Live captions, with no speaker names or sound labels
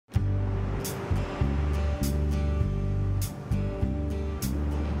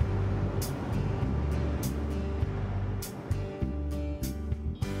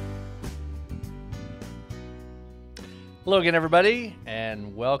Hello again, everybody,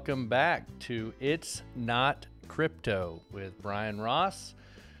 and welcome back to It's Not Crypto with Brian Ross.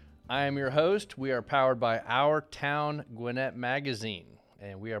 I am your host. We are powered by Our Town Gwinnett Magazine,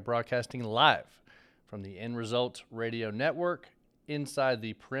 and we are broadcasting live from the End Results Radio Network inside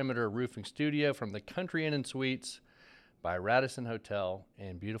the Perimeter Roofing Studio from the Country Inn and Suites by Radisson Hotel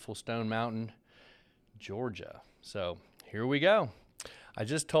in beautiful Stone Mountain, Georgia. So here we go. I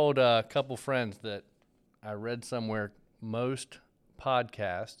just told a couple friends that I read somewhere most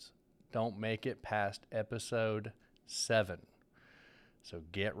podcasts don't make it past episode 7. So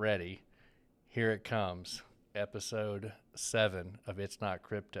get ready. Here it comes, episode 7 of It's Not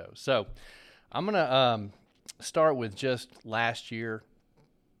Crypto. So I'm going to start with just last year,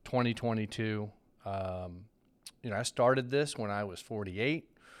 2022. I started this when I was 48.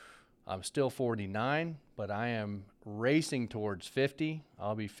 I'm still 49, but I am racing towards 50.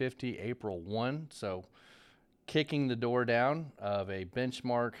 I'll be 50 April 1. So kicking the door down of a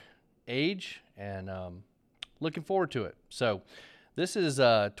benchmark age and looking forward to it. So this is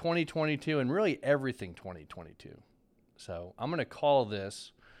 2022 and really everything 2022. So I'm going to call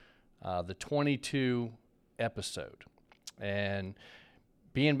this the 22 episode. And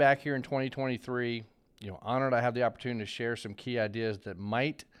being back here in 2023, honored I have the opportunity to share some key ideas that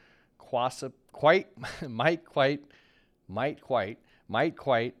might possibly,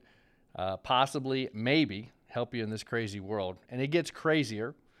 maybe help you in this crazy world. And it gets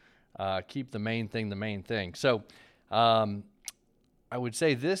crazier. Keep the main thing. So I would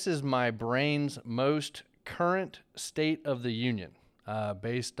say this is my brain's most current state of the union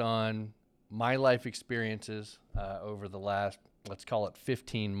based on my life experiences over the last, let's call it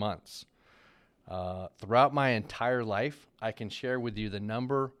 15 months. Throughout my entire life, I can share with you the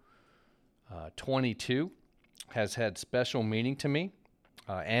number 22 has had special meaning to me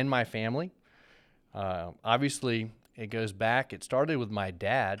and my family. Obviously, it goes back. It started with my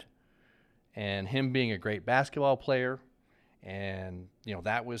dad and him being a great basketball player. And,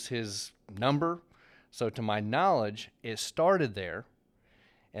 that was his number. So to my knowledge, it started there.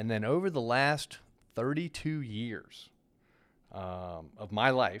 And then over the last 32 years of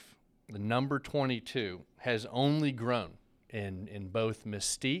my life, the number 22 has only grown in both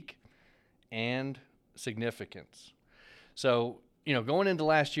mystique and significance. So, going into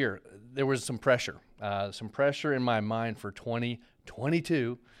last year, there was some pressure in my mind for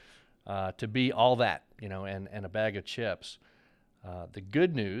 2022 to be all that, and a bag of chips. The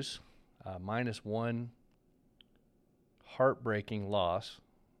good news, minus one heartbreaking loss,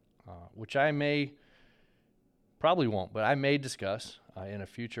 which I probably won't, but I may discuss in a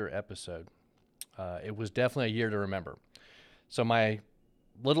future episode. It was definitely a year to remember. So my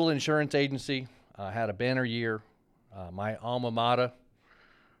little insurance agency had a banner year. My alma mater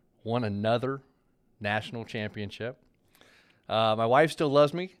won another national championship. My wife still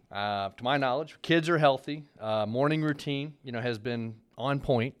loves me, to my knowledge. Kids are healthy. Morning routine, has been on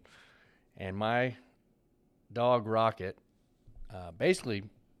point. And my dog Rocket basically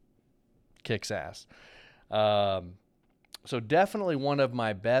kicks ass. So definitely one of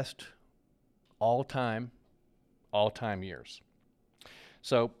my best all-time years.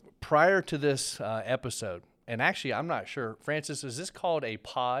 So prior to this episode, and actually I'm not sure, Francis, is this called a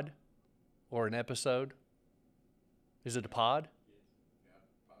pod or an episode? Is it a pod? Yeah,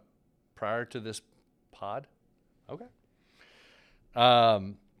 pod. Prior to this pod? Okay.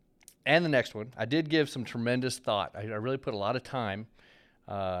 And the next one, I did give some tremendous thought. I really put a lot of time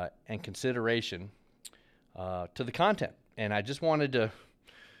and consideration to the content. And I just I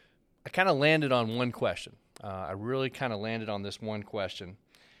kind of landed on one question. I really kind of landed on this one question.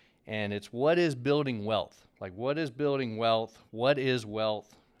 And it's, what is building wealth? Like, what is building wealth? What is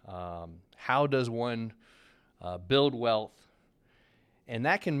wealth? How does one build wealth? And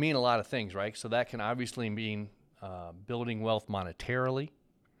that can mean a lot of things, right? So that can obviously mean building wealth monetarily.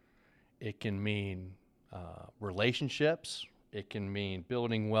 It can mean relationships. It can mean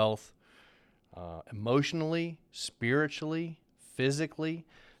building wealth emotionally, spiritually, physically.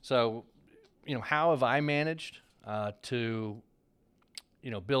 So, how have I managed to,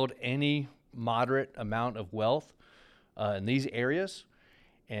 build any moderate amount of wealth in these areas?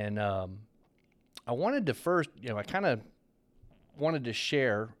 And I wanted to first, I kind of wanted to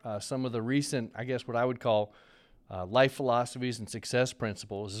share some of the recent, I guess what I would call life philosophies and success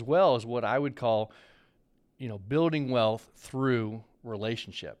principles, as well as what I would call, building wealth through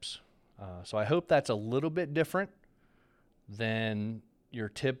relationships. So I hope that's a little bit different than your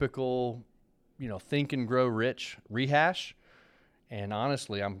typical, think and grow rich rehash. And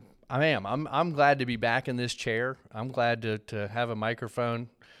honestly, I'm glad to be back in this chair. I'm glad to have a microphone.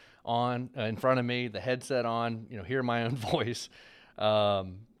 on in front of me, the headset on, hear my own voice.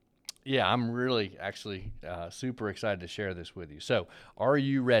 Yeah, I'm really actually super excited to share this with you. So, are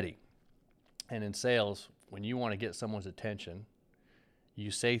you ready? And in sales, when you want to get someone's attention,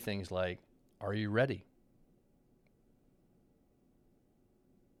 you say things like, "Are you ready?"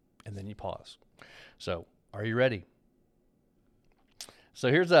 And then you pause. So, are you ready? So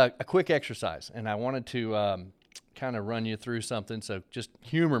here's a quick exercise, and I wanted to kind of run you through something. So just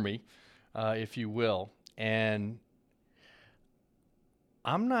humor me, if you will. And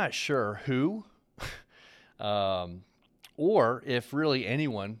I'm not sure who or if really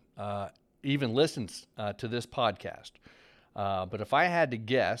anyone even listens to this podcast. But if I had to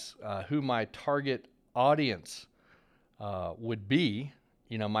guess who my target audience would be,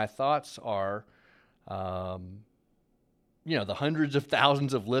 my thoughts are, the hundreds of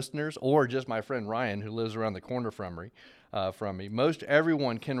thousands of listeners, or just my friend Ryan, who lives around the corner from me. Most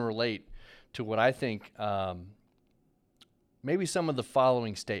everyone can relate to what I think maybe some of the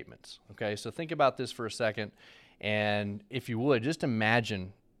following statements. Okay, so think about this for a second, and if you would, just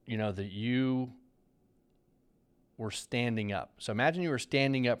imagine, that you were standing up. So imagine you were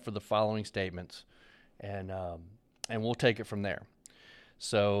standing up for the following statements, and we'll take it from there.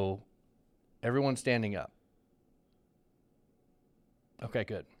 So everyone's standing up. Okay,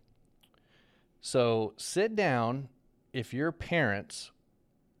 good. So sit down if your parents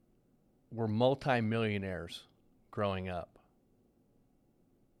were multimillionaires growing up.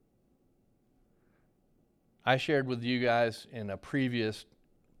 I shared with you guys in a previous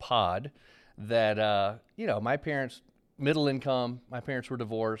pod that, my parents, middle income, my parents were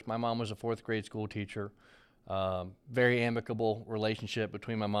divorced. My mom was a fourth grade school teacher. Very amicable relationship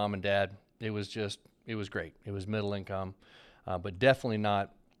between my mom and dad. It was great. It was middle income. But definitely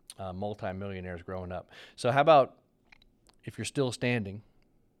not multimillionaires growing up. So how about if you're still standing?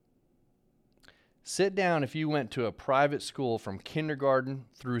 Sit down if you went to a private school from kindergarten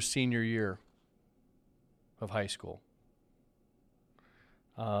through senior year of high school.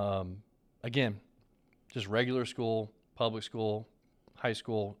 Again, just regular school, public school, high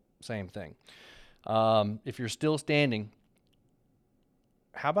school, same thing. If you're still standing,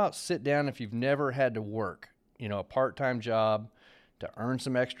 how about sit down if you've never had to work? A part-time job to earn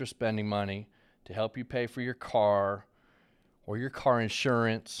some extra spending money to help you pay for your car or your car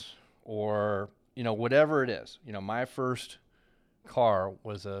insurance or, whatever it is. My first car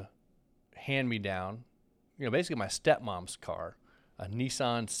was a hand-me-down, basically my stepmom's car, a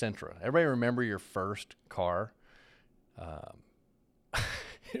Nissan Sentra. Everybody remember your first car?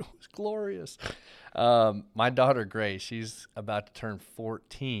 It was glorious. My daughter, Grace, she's about to turn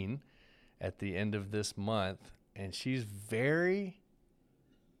 14 at the end of this month, and she's very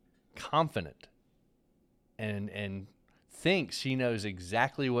confident and thinks she knows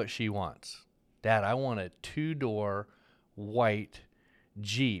exactly what she wants. Dad, I want a 2-door white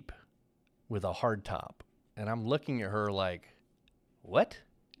Jeep with a hardtop. And I'm looking at her like, what?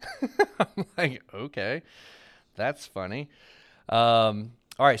 I'm like, okay, that's funny. All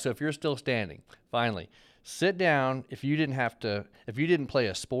right, so if you're still standing, finally, sit down if you didn't play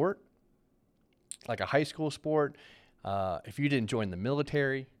a sport, like a high school sport, if you didn't join the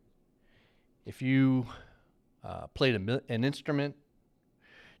military, if you played an instrument,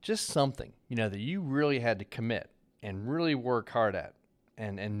 just something, that you really had to commit and really work hard at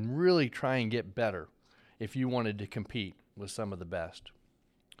and really try and get better if you wanted to compete with some of the best.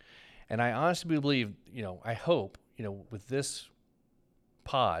 And I honestly believe, I hope, with this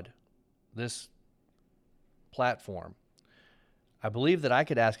pod, this platform, I believe that I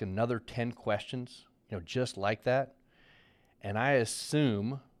could ask another 10 questions, just like that. And I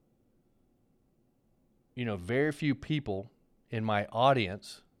assume, very few people in my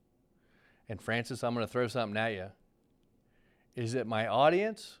audience, and Francis, I'm going to throw something at you. Is it my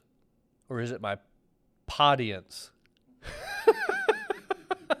audience or is it my podience?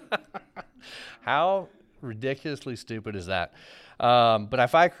 How ridiculously stupid is that? But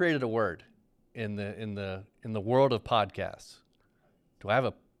if I created a word in the world of podcasts, do I have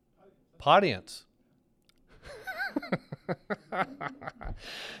a podience?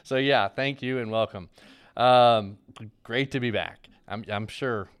 So yeah, thank you and welcome. Great to be back. I'm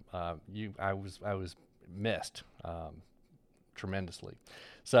sure I was missed tremendously.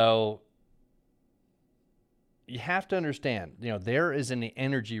 So you have to understand, there is an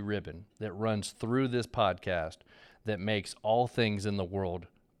energy ribbon that runs through this podcast that makes all things in the world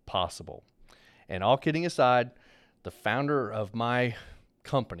possible. And all kidding aside, the founder of my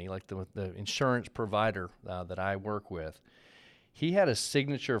company, like the insurance provider that I work with, he had a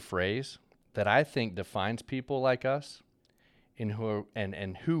signature phrase that I think defines people like us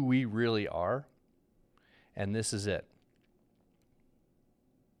in who we really are. And this is it.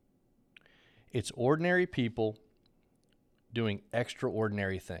 It's ordinary people doing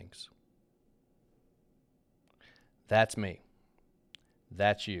extraordinary things. That's me.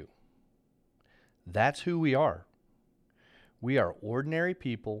 That's you. That's who we are. We are ordinary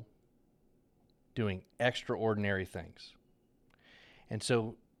people doing extraordinary things. And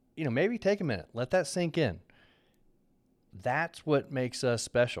so, maybe take a minute, let that sink in. That's what makes us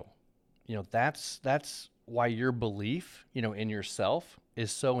special. That's why your belief, in yourself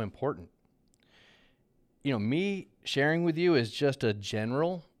is so important. Me sharing with you is just a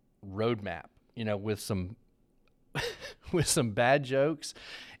general roadmap, with some with some bad jokes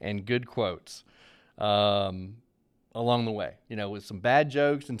and good quotes along the way, with some bad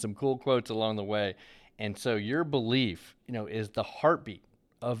jokes and some cool quotes along the way. And so your belief, is the heartbeat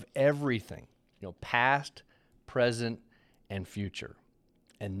of everything, past, present, and future.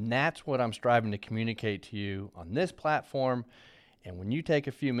 And that's what I'm striving to communicate to you on this platform. And when you take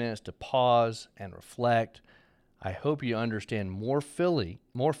a few minutes to pause and reflect, I hope you understand more fully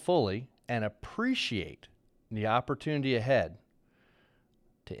and appreciate the opportunity ahead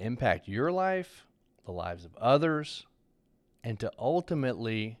to impact your life, the lives of others, and to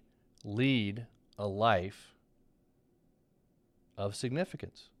ultimately lead a life of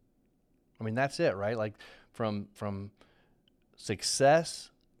significance. I mean, that's it, right? Like from success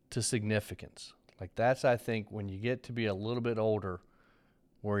to significance. Like that's, I think, when you get to be a little bit older,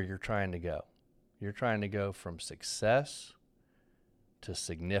 where you're trying to go. You're trying to go from success to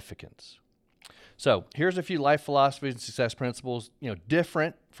significance. So here's a few life philosophies and success principles,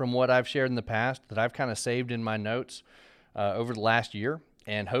 different from what I've shared in the past that I've kind of saved in my notes over the last year.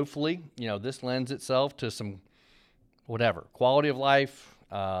 And hopefully, this lends itself to some quality of life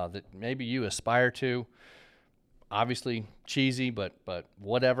that maybe you aspire to. Obviously cheesy, but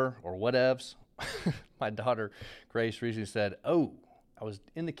whatever or whatevs. My daughter Grace recently said, I was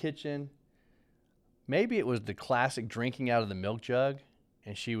in the kitchen. Maybe it was the classic drinking out of the milk jug.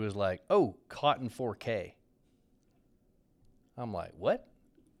 And she was like, caught in 4K. I'm like, what?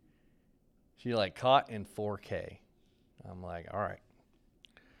 She caught in 4K. I'm like, all right.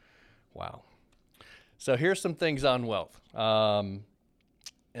 Wow. So here's some things on wealth. And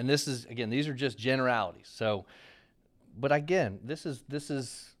this is, again, these are just generalities. So, but again, this is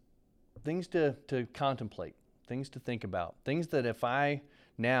things to contemplate, things to think about, things that if I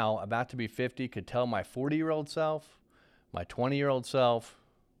now, about to be 50, could tell my 40-year-old self, my 20-year-old self,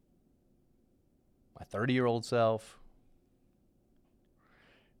 my 30-year-old self,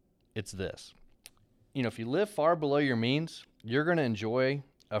 it's this. If you live far below your means, you're going to enjoy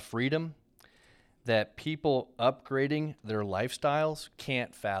a freedom that people upgrading their lifestyles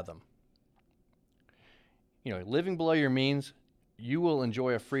can't fathom. Living below your means, you will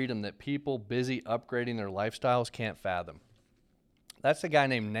enjoy a freedom that people busy upgrading their lifestyles can't fathom. That's a guy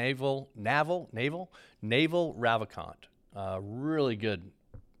named Naval Ravikant. Really good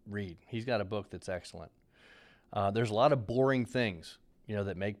read. He's got a book that's excellent. There's a lot of boring things,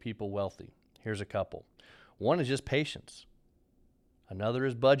 that make people wealthy. Here's a couple. One is just patience. Another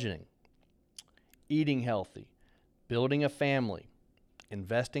is budgeting, eating healthy, building a family,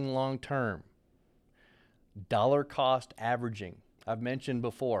 investing long term, dollar cost averaging. I've mentioned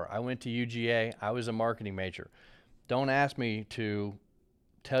before, I went to UGA. I was a marketing major. Don't ask me to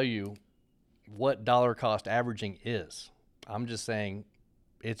tell you what dollar cost averaging is. I'm just saying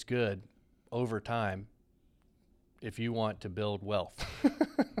it's good over time if you want to build wealth.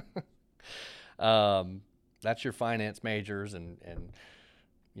 That's your finance majors and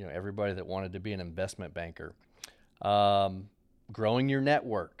everybody that wanted to be an investment banker. Growing your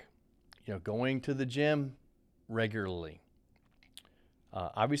network, going to the gym regularly.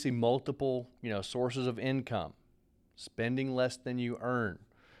 Obviously multiple, sources of income, spending less than you earn.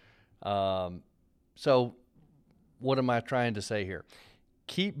 So what am I trying to say here?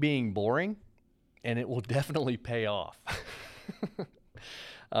 Keep being boring and it will definitely pay off.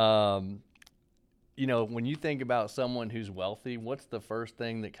 When you think about someone who's wealthy, what's the first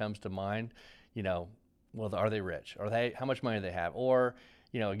thing that comes to mind? Are they rich? How much money do they have? Or,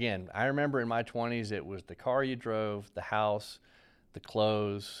 again, I remember in my 20s, it was the car you drove, the house, the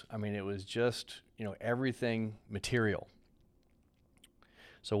clothes. I mean, it was just, everything material.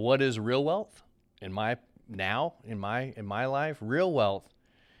 So what is real wealth? In my life, real wealth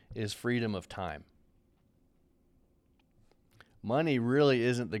is freedom of time. Money really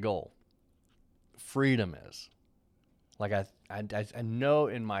isn't the goal. Freedom is. Like I know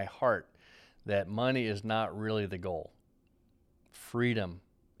in my heart that money is not really the goal. Freedom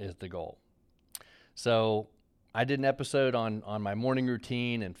is the goal. So I did an episode on my morning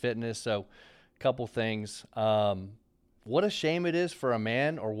routine and fitness. So a couple things. What a shame it is for a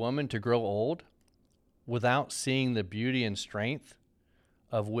man or woman to grow old without seeing the beauty and strength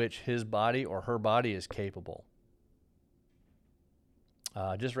of which his body or her body is capable.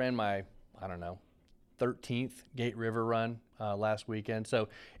 Just ran my, 13th Gate River run last weekend. So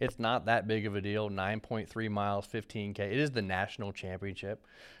it's not that big of a deal. 9.3 miles, 15K. It is the national championship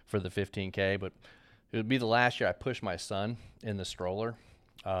for the 15K, but it would be the last year I pushed my son in the stroller.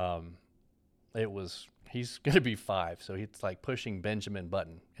 He's going to be 5, so it's like pushing Benjamin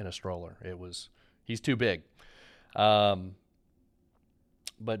Button in a stroller. He's too big. But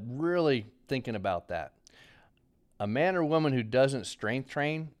really thinking about that. A man or woman who doesn't strength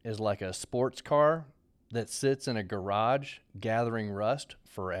train is like a sports car that sits in a garage gathering rust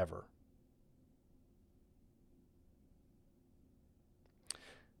forever.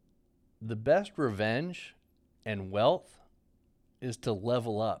 The best revenge and wealth is to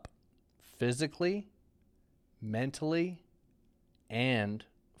level up physically, mentally, and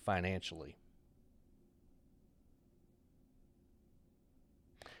financially.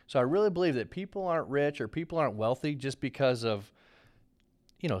 So I really believe that people aren't rich or people aren't wealthy just because of,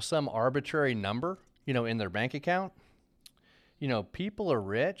 some arbitrary number, in their bank account. People are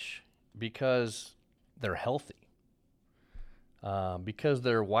rich because they're healthy. Because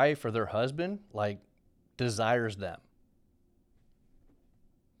their wife or their husband, desires them.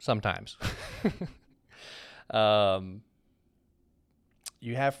 Sometimes. You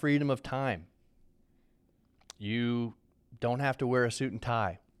have freedom of time. You don't have to wear a suit and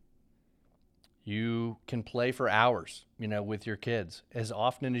tie. You can play for hours, with your kids as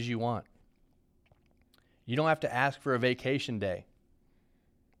often as you want. You don't have to ask for a vacation day.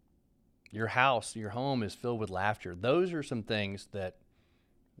 Your house, your home is filled with laughter. Those are some things that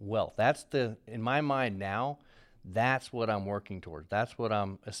wealth. In my mind now, that's what I'm working towards. That's what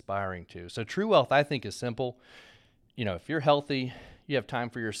I'm aspiring to. So true wealth, I think, is simple. If you're healthy, you have time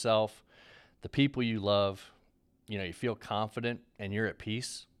for yourself, the people you love, you feel confident and you're at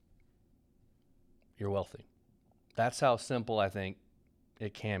peace, you're wealthy. That's how simple I think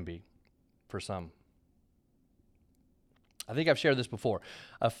it can be for some. I think I've shared this before.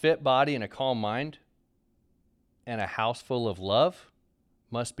 A fit body and a calm mind and a house full of love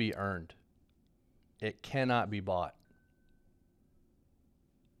must be earned. It cannot be bought.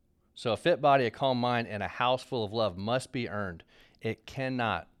 So a fit body, a calm mind, and a house full of love must be earned. It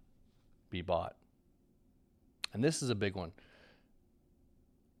cannot be bought. And this is a big one.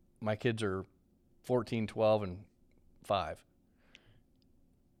 My kids are 14, 12, and 5.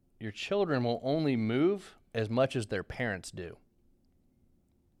 Your children will only move as much as their parents do.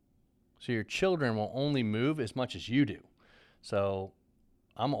 So your children will only move as much as you do. So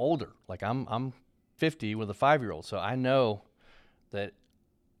I'm older. I'm 50 with a 5-year-old. So I know that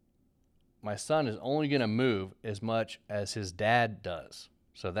my son is only going to move as much as his dad does.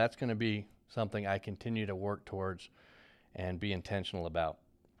 So that's going to be something I continue to work towards and be intentional about.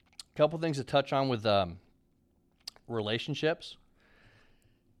 A couple things to touch on with relationships.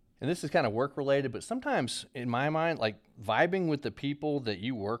 And this is kind of work related, but sometimes in my mind, vibing with the people that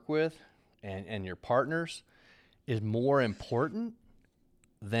you work with and your partners is more important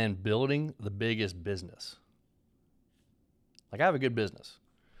than building the biggest business. I have a good business.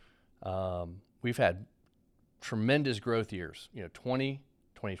 We've had tremendous growth years,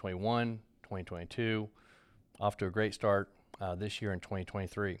 2021, 2022, off to a great start this year in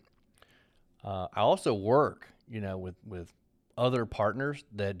 2023. I also work, with other partners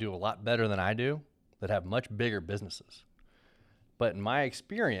that do a lot better than I do, that have much bigger businesses. But in my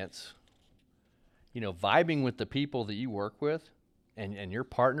experience, vibing with the people that you work with and your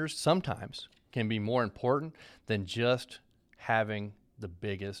partners sometimes can be more important than just having the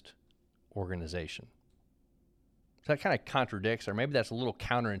biggest organization. So that kind of contradicts, or maybe that's a little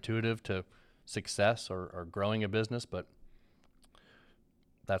counterintuitive to success or growing a business, but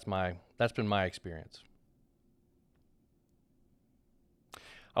that's been my experience.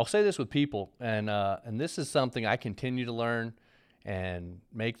 I'll say this with people, and this is something I continue to learn and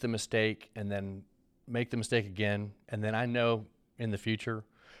make the mistake and then make the mistake again. And then I know in the future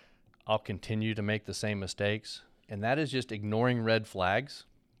I'll continue to make the same mistakes. And that is just ignoring red flags,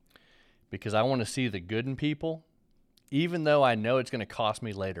 because I want to see the good in people, even though I know it's going to cost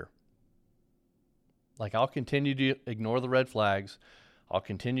me later. I'll continue to ignore the red flags. I'll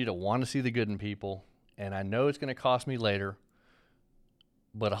continue to want to see the good in people, and I know it's going to cost me later,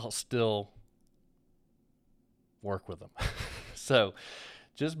 but I'll still work with them. So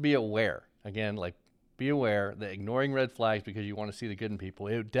just be aware. Again, be aware that ignoring red flags because you want to see the good in people,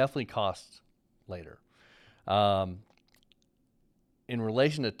 it definitely costs later. In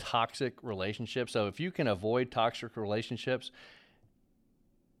relation to toxic relationships, so if you can avoid toxic relationships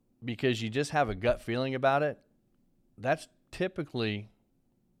because you just have a gut feeling about it, that's typically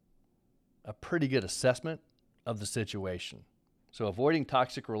a pretty good assessment of the situation. So avoiding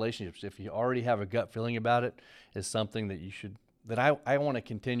toxic relationships, if you already have a gut feeling about it, is something that I want to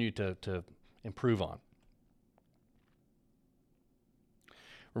continue to improve on.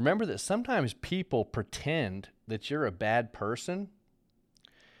 Remember that sometimes people pretend that you're a bad person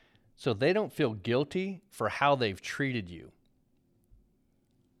so they don't feel guilty for how they've treated you.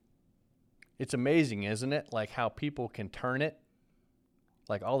 It's amazing, isn't it? Like how people can turn it.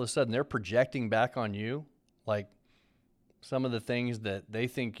 Like all of a sudden they're projecting back on you, like some of the things that they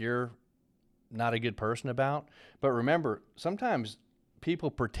think you're not a good person about. But remember, sometimes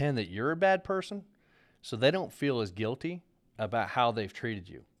people pretend that you're a bad person so they don't feel as guilty about how they've treated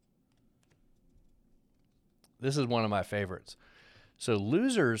you. This is one of my favorites. So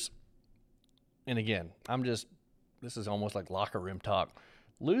losers, and again, this is almost like locker room talk.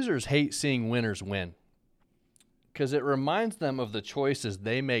 Losers hate seeing winners win because it reminds them of the choices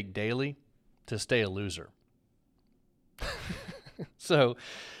they make daily to stay a loser. So,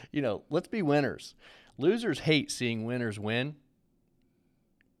 let's be winners. Losers hate seeing winners win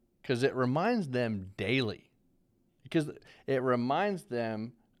because it reminds them daily. Because it reminds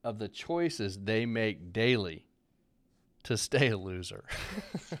them of the choices they make daily to stay a loser.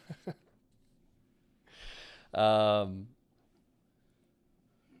 Can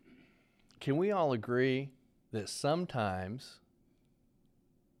we all agree that sometimes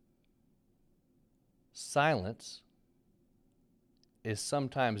silence is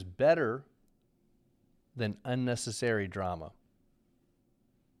sometimes better than unnecessary drama?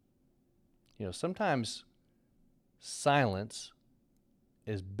 Sometimes silence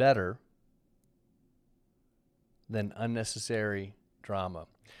is better than unnecessary drama.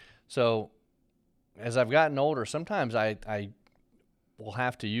 So as I've gotten older, sometimes I will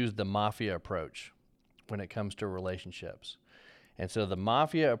have to use the mafia approach when it comes to relationships. And so the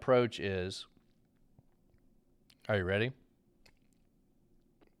mafia approach is, are you ready?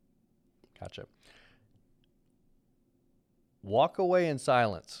 Gotcha. Walk away in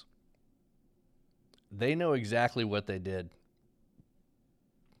silence. They know exactly what they did.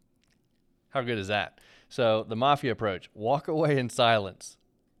 How good is that? So the mafia approach, walk away in silence.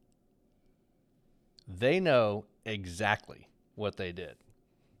 They know exactly what they did.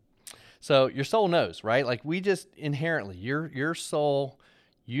 So your soul knows, right? Like we just inherently, your soul,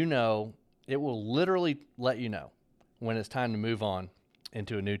 it will literally let you know when it's time to move on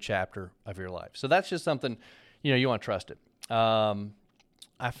into a new chapter of your life. So that's just something, you want to trust it.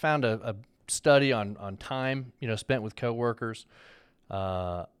 I found a study on time, spent with coworkers.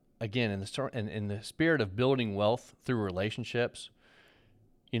 Again, in the spirit of building wealth through relationships,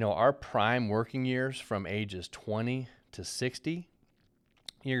 our prime working years from ages 20 to 60,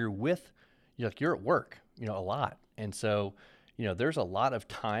 you're at work, a lot. And so, there's a lot of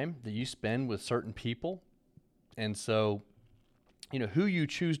time that you spend with certain people. And so, who you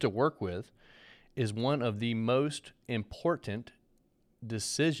choose to work with is one of the most important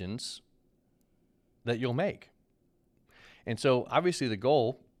decisions that you'll make. And so obviously the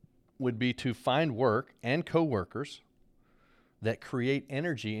goal would be to find work and coworkers that create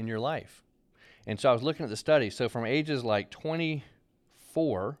energy in your life. And so I was looking at the study. So from ages like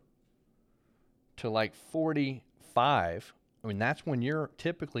 24 to like 45, that's when you're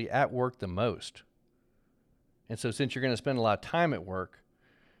typically at work the most. And so since you're going to spend a lot of time at work,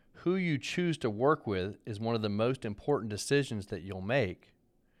 who you choose to work with is one of the most important decisions that you'll make.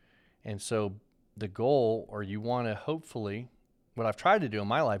 And so the goal, or you want to hopefully, what I've tried to do in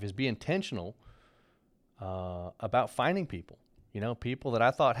my life is be intentional about finding people. People that I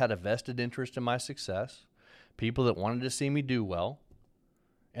thought had a vested interest in my success, people that wanted to see me do well,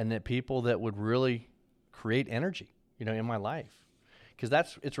 and that people that would really create energy, in my life.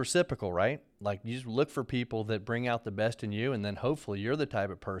 Because it's reciprocal, right? Like you just look for people that bring out the best in you, and then hopefully you're the type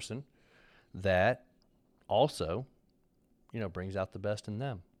of person that also, brings out the best in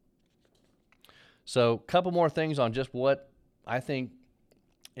them. So a couple more things on just what I think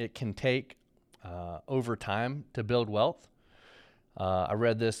it can take over time to build wealth. I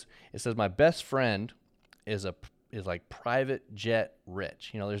read this. It says my best friend is like private jet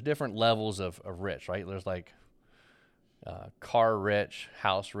rich. There's different levels of rich, right? There's like car rich,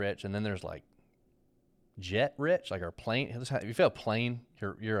 house rich, and then there's like jet rich, like our plane. If you have a plane,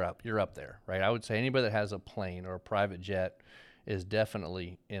 you're up there, right? I would say anybody that has a plane or a private jet is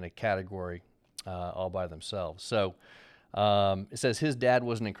definitely in a category all by themselves. So it says his dad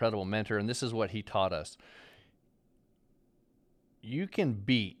was an incredible mentor, and this is what he taught us. you can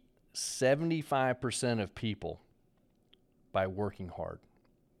beat 75% of people by working hard.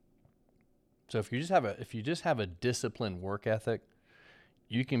 So if you just have a disciplined work ethic,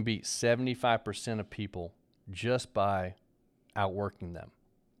 you can beat 75% of people just by outworking them.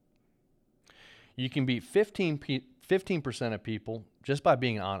 You can beat 15% of people just by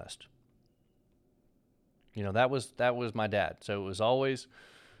being honest. That was my dad. So it was always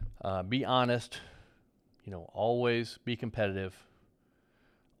be honest, always be competitive,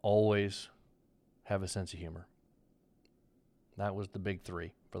 always have a sense of humor. That was the big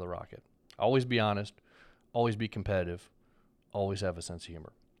three for the Rocket. Always be honest, always be competitive, always have a sense of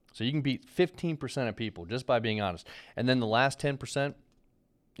humor. So you can beat 15% of people just by being honest. And then the last 10%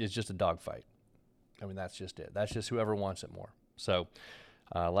 is just a dogfight. That's just it. That's just whoever wants it more. So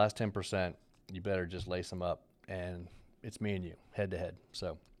last 10%, you better just lace them up, and it's me and you, head to head.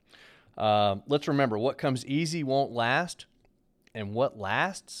 So let's remember, what comes easy won't last, and what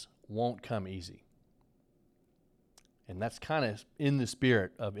lasts won't come easy. And that's kind of in the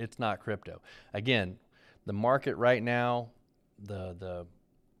spirit of It's Not Crypto. Again, the market right now,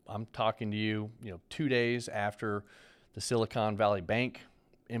 I'm talking to you, 2 days after the Silicon Valley Bank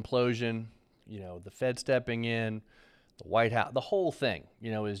implosion, the Fed stepping in, the White House, the whole thing,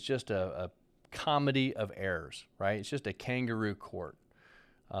 is just a comedy of errors, right? It's just a kangaroo court.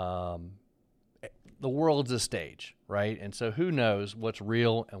 The world's a stage, right? And so who knows what's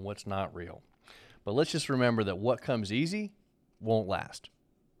real and what's not real. But let's just remember that what comes easy won't last.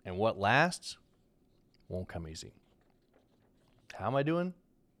 And what lasts won't come easy. How am I doing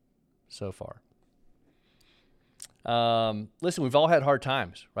so far? Listen, we've all had hard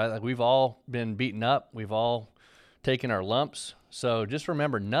times, right? Like, we've all been beaten up. We've all taken our lumps. So just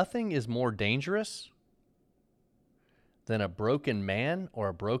remember, nothing is more dangerous than a broken man or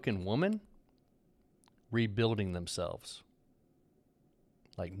a broken woman rebuilding themselves.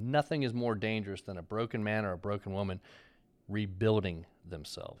 Like, nothing is more dangerous than a broken man or a broken woman rebuilding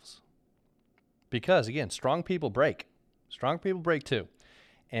themselves. Because, again, strong people break. Strong people break too.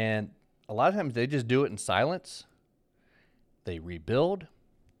 And a lot of times they just do it in silence. They rebuild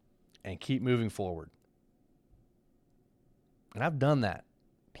and keep moving forward. And I've done that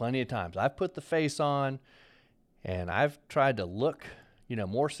plenty of times. I've put the face on, and I've tried to look,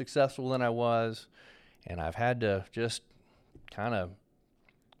 more successful than I was. And I've had to just kind of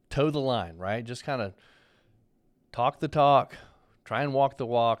toe the line, right? Just kind of talk the talk, try and walk the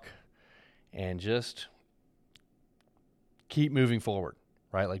walk, and just keep moving forward,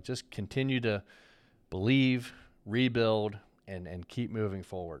 right? Like, just continue to believe, rebuild, and keep moving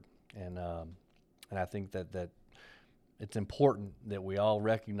forward. And I think that it's important that we all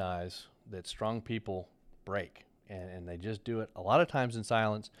recognize that strong people break, and they just do it a lot of times in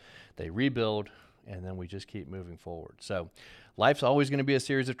silence. They rebuild, and then we just keep moving forward. So life's always going to be a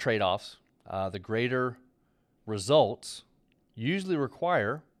series of trade-offs. The greater results usually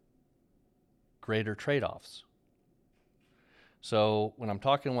require greater trade-offs. So when I'm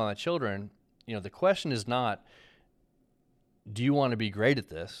talking to one of my children, the question is not, do you want to be great at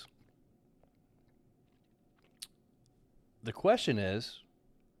this? The question is,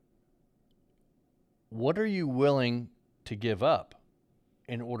 what are you willing to give up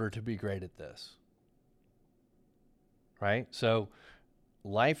in order to be great at this? Right? So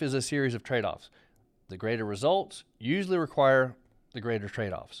life is a series of trade-offs. The greater results usually require the greater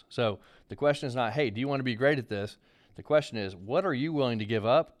trade-offs. So the question is not, hey, do you want to be great at this? The question is, what are you willing to give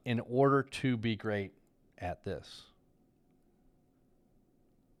up in order to be great at this?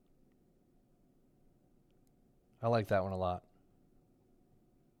 I like that one a lot.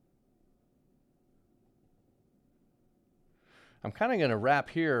 I'm kind of going to wrap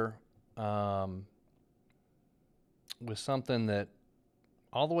here with something that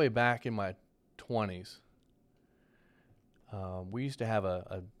all the way back in my 20s, we used to have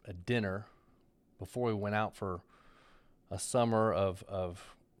a dinner before we went out for a summer of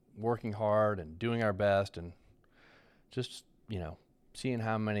working hard and doing our best, and just, seeing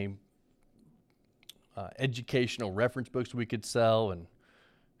how many educational reference books we could sell, and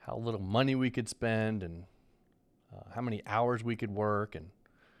how little money we could spend, and how many hours we could work, and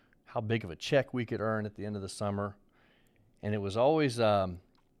how big of a check we could earn at the end of the summer. And it was always the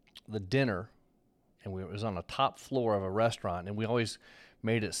dinner, and it was on the top floor of a restaurant, and we always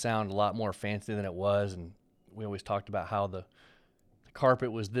made it sound a lot more fancy than it was. And we always talked about how the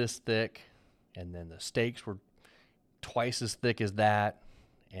carpet was this thick, and then the steaks were twice as thick as that.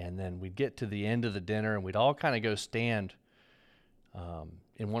 And then we'd get to the end of the dinner, and we'd all kind of go stand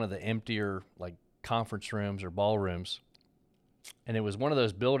in one of the emptier, like, conference rooms or ballrooms. And it was one of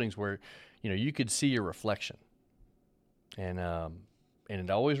those buildings where, you could see your reflection. And it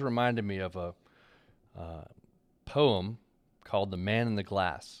always reminded me of a poem called The Man in the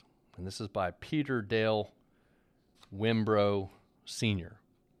Glass. And this is by Peter Dale Wimbrow Sr.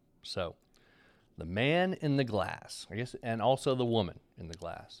 So, the man in the glass, I guess, and also the woman in the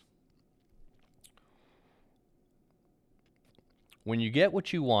glass. When you get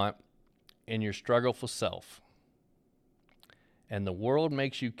what you want in your struggle for self, and the world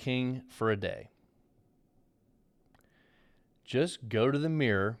makes you king for a day, just go to the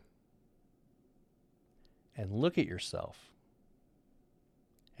mirror and look at yourself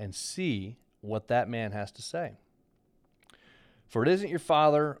and see what that man has to say. For it isn't your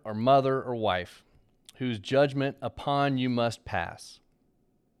father or mother or wife whose judgment upon you must pass.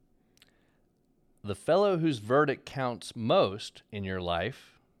 The fellow whose verdict counts most in your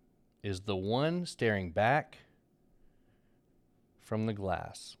life is the one staring back from the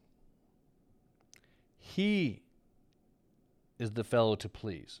glass. He is the fellow to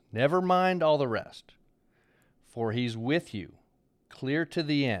please. Never mind all the rest, for he's with you, clear to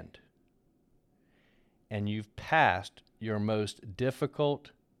the end, and you've passed your most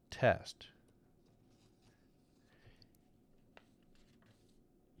difficult test.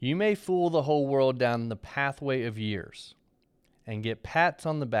 You may fool the whole world down the pathway of years and get pats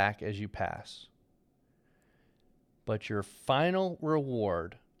on the back as you pass, but your final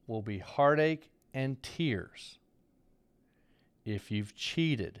reward will be heartache and tears if you've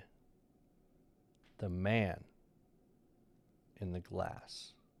cheated the man in the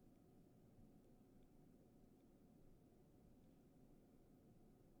glass.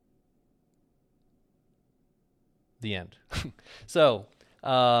 The end. So,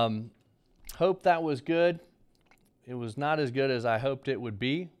 hope that was good. It was not as good as I hoped it would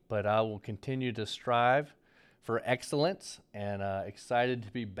be, but I will continue to strive for excellence, and excited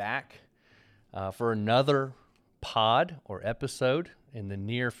to be back for another pod or episode in the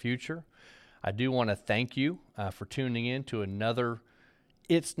near future. I do want to thank you for tuning in to another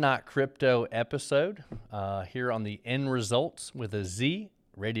It's Not Crypto episode here on the End Results with a Z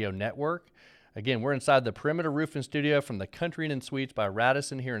Radio Network. Again, we're inside the Perimeter Roofing Studio from the Country Inn and Suites by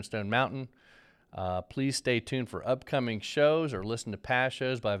Radisson here in Stone Mountain. Please stay tuned for upcoming shows or listen to past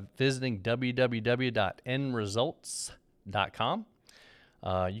shows by visiting www.endresults.com.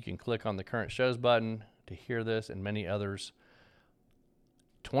 You can click on the current shows button to hear this and many others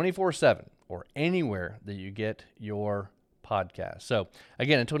 24/7 or anywhere that you get your podcast. So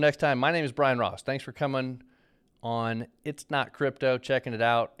again, until next time, my name is Brian Ross. Thanks for coming on It's Not Crypto, checking it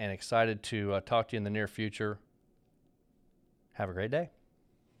out, and excited to talk to you in the near future. Have a great day.